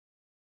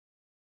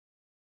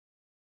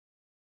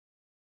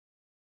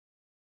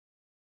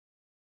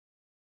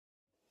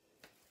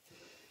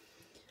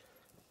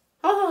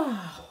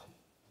Oh,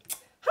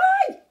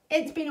 hi!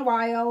 It's been a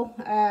while,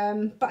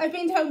 but I've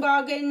been to Home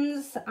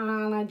Bargains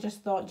and I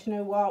just thought, you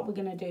know what, we're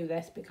going to do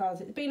this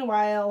because it's been a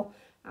while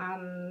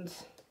and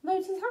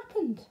loads has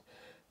happened.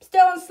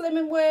 Still on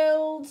Slimming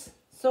World,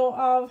 sort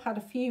of, had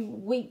a few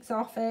weeks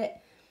off it.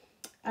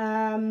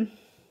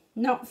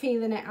 Not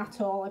feeling it at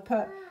all.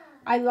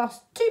 I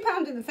lost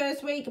 £2 in the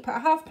first week, I put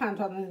 £0.5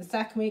 on in the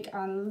second week,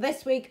 and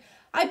this week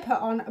I put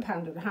on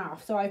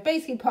 £1.50. So I've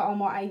basically put on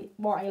what I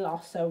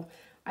lost, so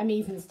I'm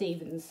even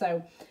Stevens.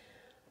 So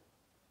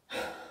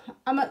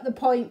I'm at the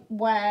point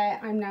where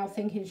I'm now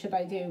thinking, should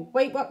I do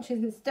Weight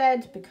Watchers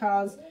instead?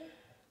 Because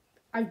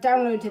I've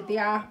downloaded the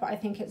app. I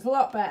think it's a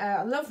lot better.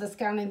 I love the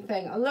scanning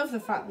thing. I love the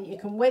fact that you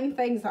can win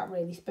things. That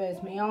really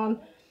spurs me on.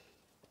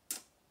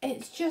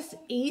 It's just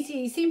easy.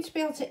 You seem to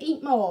be able to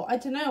eat more. I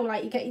don't know,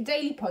 like you get your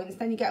daily points,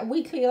 then you get a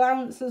weekly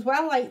allowance as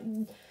well. Like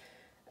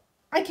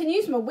I can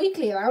use my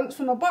weekly allowance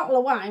for my bottle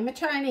of wine, my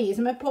Chinese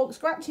and my pork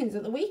scratchings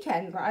at the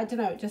weekend. Like, I don't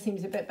know, it just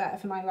seems a bit better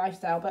for my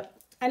lifestyle. But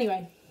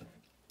anyway,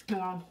 hang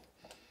on.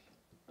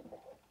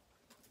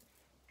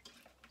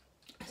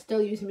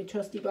 Still using my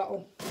trusty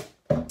bottle.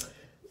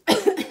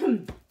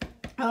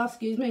 Oh,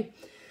 excuse me.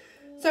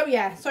 So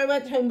yeah, so I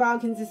went to Home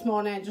Bargains this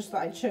morning. I just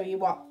thought I'd show you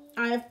what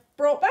I have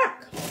brought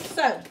back.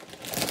 So,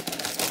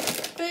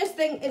 first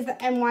thing is the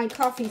NY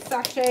coffee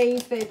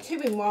sachets. They're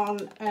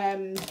 2-in-1.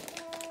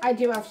 I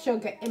do have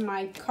sugar in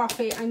my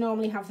coffee. I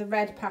normally have the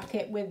red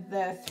packet with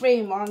the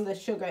 3-in-1, the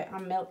sugar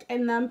and milk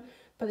in them,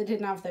 but they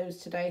didn't have those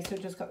today, so I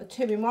just got the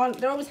 2-in-1.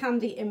 They're always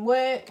handy in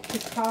work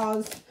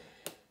because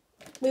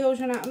we always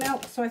run out of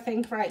milk, so I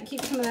think, right,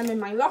 keep some of them in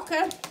my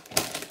locker.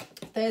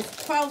 There's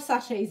 12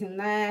 sachets in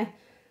there.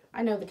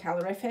 I know the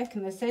calorific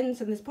and the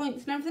sins and there's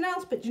points and everything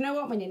else, but do you know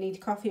what? When you need a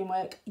coffee in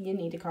work, you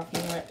need a coffee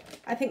in work.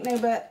 I think they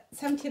were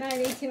 79,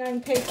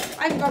 89p.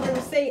 I haven't got a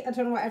receipt. I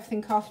don't know what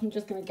everything cost. I'm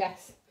just going to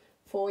guess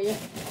for you.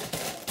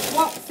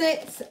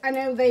 Wotsits, I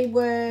know they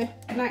were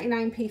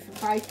 99p for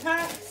 5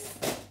 packs.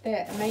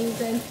 They're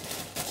amazing.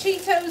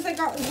 Cheetos I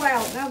got as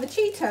well. Now the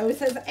Cheetos,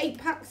 there's 8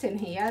 packs in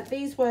here.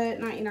 These were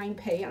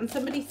 99p and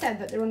somebody said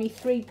that there are only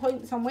 3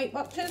 points on Weight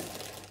Watchers.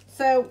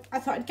 So I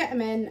thought I'd get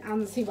them in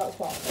and see what's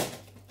what.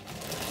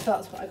 So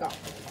that's what I got.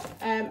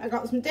 I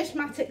got some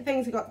Dishmatic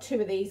things. I got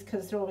 2 of these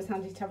because they're always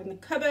handy to have in the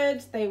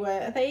cupboard. They were,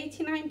 are they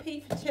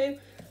 89p for 2?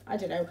 I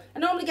don't know. I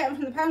normally get them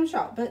from the pound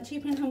shop, but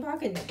cheaper in Home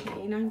Bargains,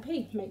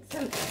 89p. Makes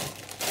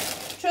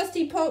sense.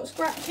 Trusty pork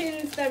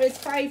scratchings. There is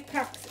 5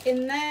 packs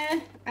in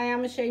there. I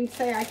am ashamed to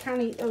say I can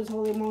eat those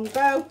all in one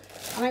go.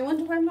 And I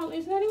wonder why I'm not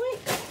losing any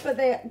weight. But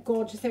they're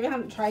gorgeous. If you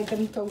haven't tried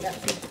them, go and get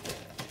some.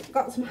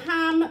 Got some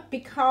ham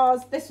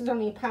because this was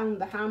only £1,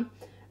 the ham.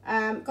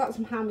 Got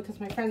some ham because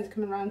my friend's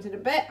coming around in a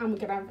bit and we're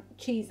going to have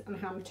cheese and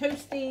ham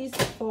toasties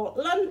for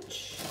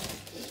lunch.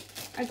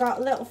 I got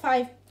a little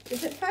 4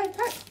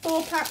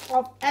 pack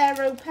of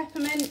Aero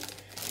peppermint.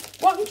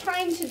 What I'm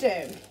trying to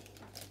do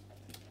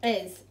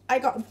is I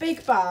got a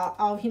big bar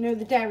of, you know,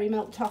 the dairy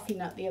milk toffee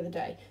nut the other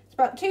day. It's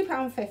about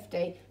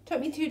 £2.50.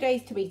 Took me 2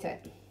 days to eat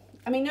it.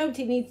 I mean,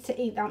 nobody needs to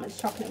eat that much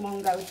chocolate in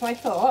one go. So I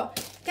thought,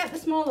 get the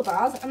smaller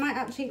bars. I might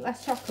actually eat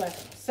less chocolate.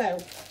 So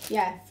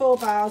yeah, 4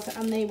 bars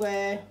and they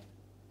were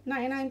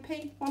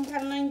 99p,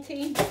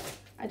 £1.19.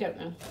 I don't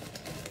know.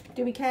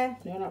 Do we care?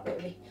 No, not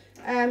really.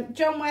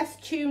 John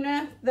West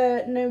tuna,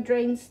 the no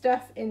drain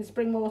stuff in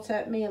spring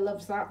water. Mia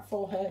loves that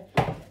for her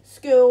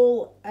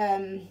school.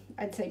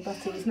 I'd say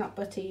butties, not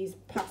butties,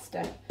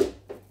 pasta,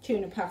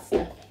 tuna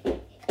pasta.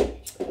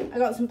 I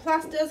got some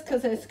plasters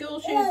because her school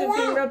shoes have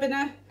been rubbing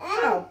her.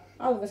 Oh,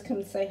 Oliver's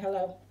come to say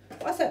hello.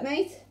 What's up,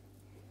 mate?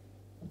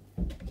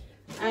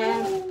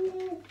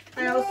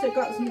 I also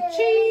got some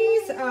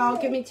cheese. Oh,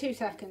 give me 2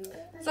 seconds.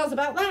 So that's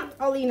about that.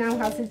 Ollie now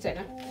has his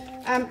dinner.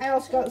 I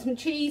also got some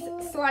cheese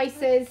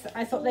slices.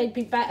 I thought they'd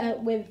be better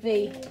with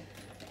the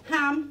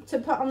ham to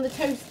put on the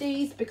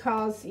toasties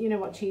because you know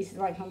what cheese is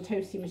like on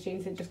toasty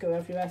machines. They just go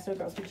everywhere. So I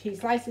got some cheese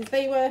slices.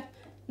 They were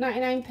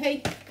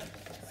 99p.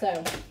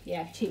 So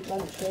yeah, cheap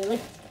lunch really.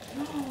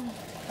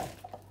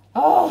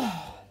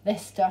 Oh,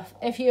 this stuff.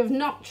 If you have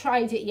not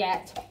tried it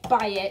yet,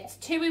 buy it.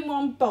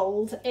 2-in-1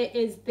 bold. It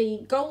is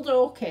the Gold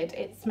Orchid.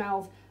 It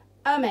smells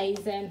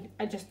amazing.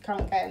 I just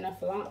can't get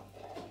enough of that.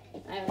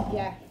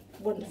 Yeah,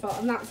 wonderful.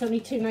 And that's only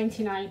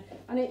 £2.99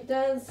 and it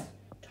does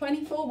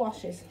 24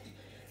 washes.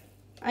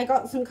 I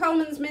got some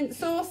Coleman's mint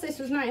sauce. This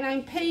was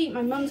 99p.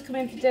 My mum's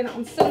coming for dinner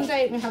on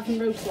Sunday and we're having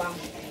roast lamb.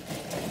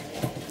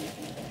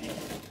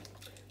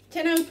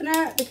 Tin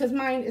opener because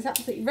mine is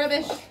absolutely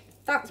rubbish.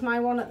 That's my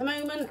one at the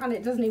moment and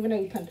it doesn't even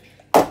open.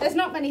 There's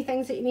not many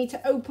things that you need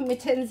to open with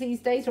tins these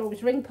days. They're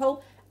always ring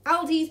pull.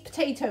 Aldi's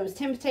potatoes,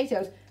 tin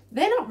potatoes,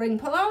 they're not ring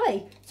pull, are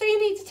they? So you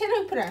need a tin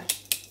opener.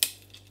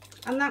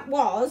 And that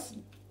was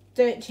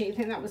dirt cheap. I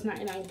think that was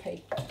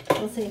 99p.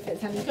 We'll see if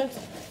it's any good.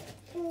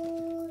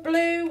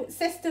 Blue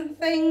cistern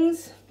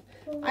things.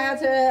 I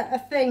had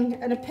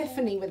an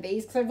epiphany with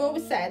these because I've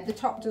always said the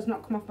top does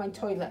not come off my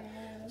toilet.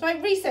 So I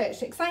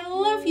researched it because I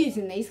love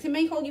using these to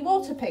make all your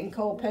water pink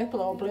or purple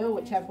or blue or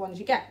whichever ones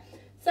you get.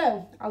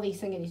 So, I'll be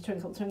singing you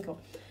Twinkle Twinkle.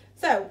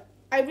 So,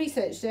 I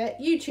researched it,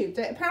 YouTubed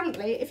it.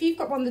 Apparently, if you've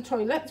got one of the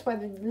toilets where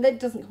the lid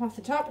doesn't come off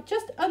the top,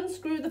 just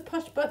unscrew the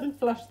push button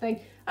flush thing.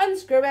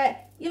 Unscrew it,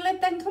 your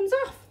lid then comes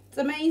off. It's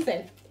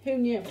amazing. Who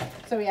knew?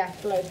 So yeah,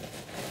 blue.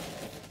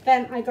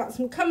 Then I got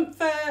some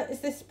Comfort. Is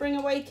this Spring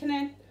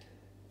Awakening?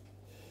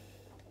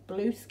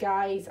 Blue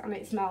Skies, and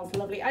it smells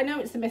lovely. I know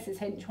it's the Mrs.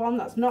 Hinch one.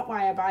 That's not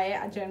why I buy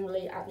it. I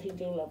generally actually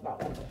do love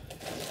that one.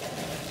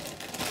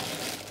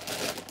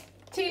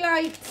 Tea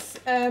lights.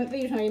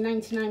 These are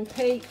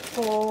 99p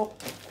for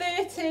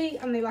 30,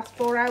 and they last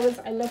 4 hours.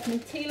 I love my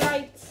tea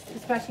lights,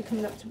 especially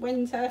coming up to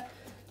winter.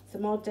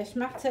 Some more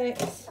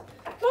Dishmatics.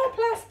 More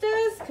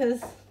plasters,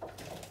 because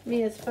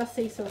Mia's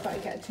fussy, so I've got to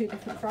get 2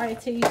 different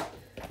varieties.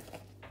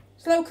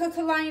 Slow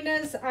cooker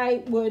liners.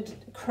 I would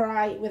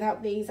cry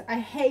without these.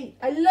 I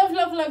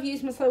love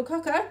using my slow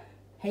cooker.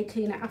 Hate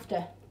clean it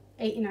after.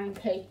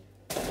 89p.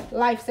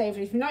 Lifesaver. If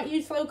you've not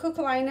used slow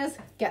cooker liners,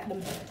 get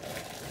them.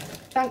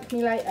 Thank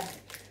me later.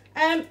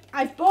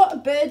 I've bought a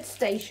bird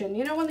station.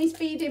 You know, one of these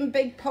feeding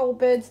big pole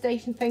bird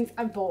station things?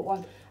 I've bought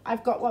one.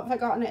 I've got, what have I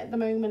got on it at the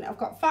moment? I've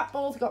got fat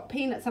balls, I've got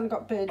peanuts, and I've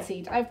got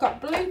birdseed. I've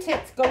got blue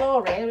tips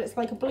galore here. It's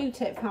like a blue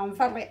tip farm. I've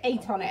had like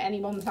 8 on it any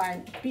one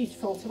time.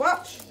 Beautiful to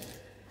watch.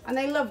 And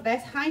they love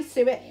this. High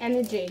Suet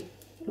Energy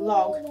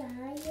log.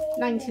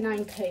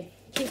 99p.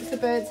 Keeps the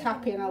birds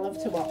happy, and I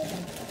love to watch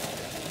them.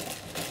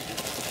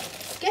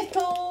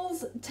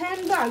 Skittles,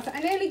 10 bags. I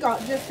nearly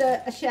got just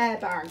a share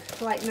bag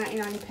for like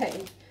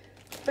 99p.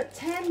 But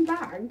 10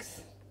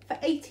 bags for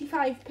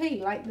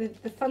 85p, like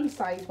the fun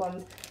size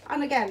ones.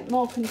 And again,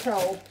 more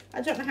control.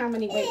 I don't know how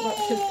many Weight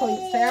Watchers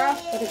points there are,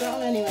 but I got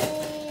them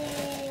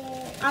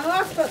anyway. And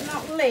last but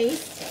not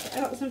least,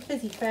 I got some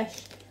Fizzy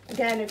Fish.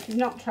 Again, if you've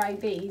not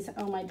tried these,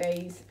 oh my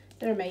days,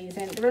 they're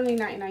amazing. They're only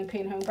 99p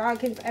in Home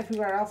Bargains.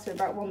 Everywhere else they're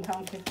about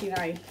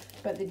 £1.59.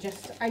 But they're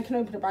just, I can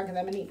open a bag of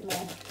them and eat them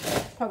all.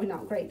 Probably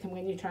not a great thing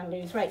when you're trying to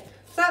lose weight.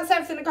 So that's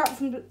everything I got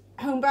from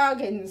Home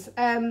Bargains.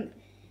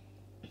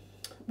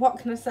 What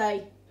can I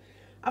say?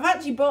 I've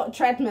actually bought a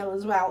treadmill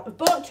as well. I've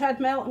bought a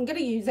treadmill. I'm going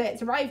to use it.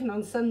 It's arriving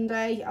on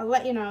Sunday. I'll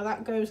let you know how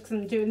that goes, because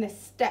I'm doing this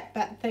step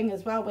bet thing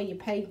as well, where you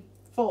pay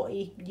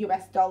 $40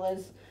 US,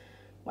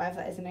 whatever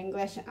that is in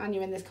English, and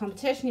you're in this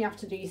competition. You have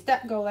to do your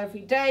step goal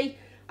every day,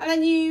 and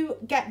then you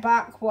get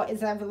back what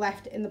is ever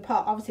left in the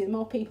pot. Obviously, the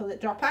more people that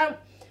drop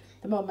out,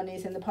 the more money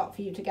is in the pot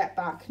for you to get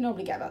back.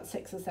 Normally get about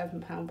 £6 or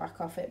 £7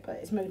 back off it, but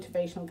it's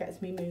motivational,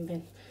 gets me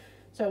moving.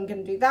 So I'm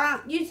going to do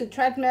that, use the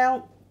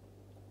treadmill,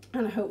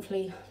 and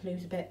hopefully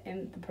lose a bit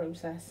in the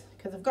process,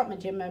 because I've got my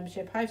gym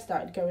membership. I've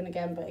started going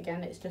again, but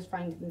again, it's just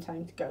finding the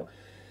time to go.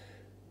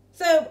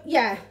 So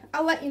yeah,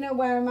 I'll let you know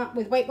where I'm at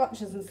with Weight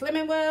Watchers and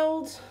Slimming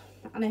World,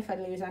 and if I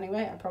lose any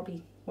weight, I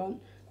probably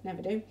won't,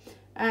 never do.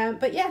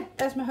 But yeah,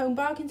 there's my Home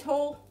Bargains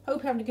haul.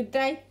 Hope you're having a good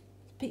day.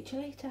 Speak to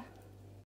you later.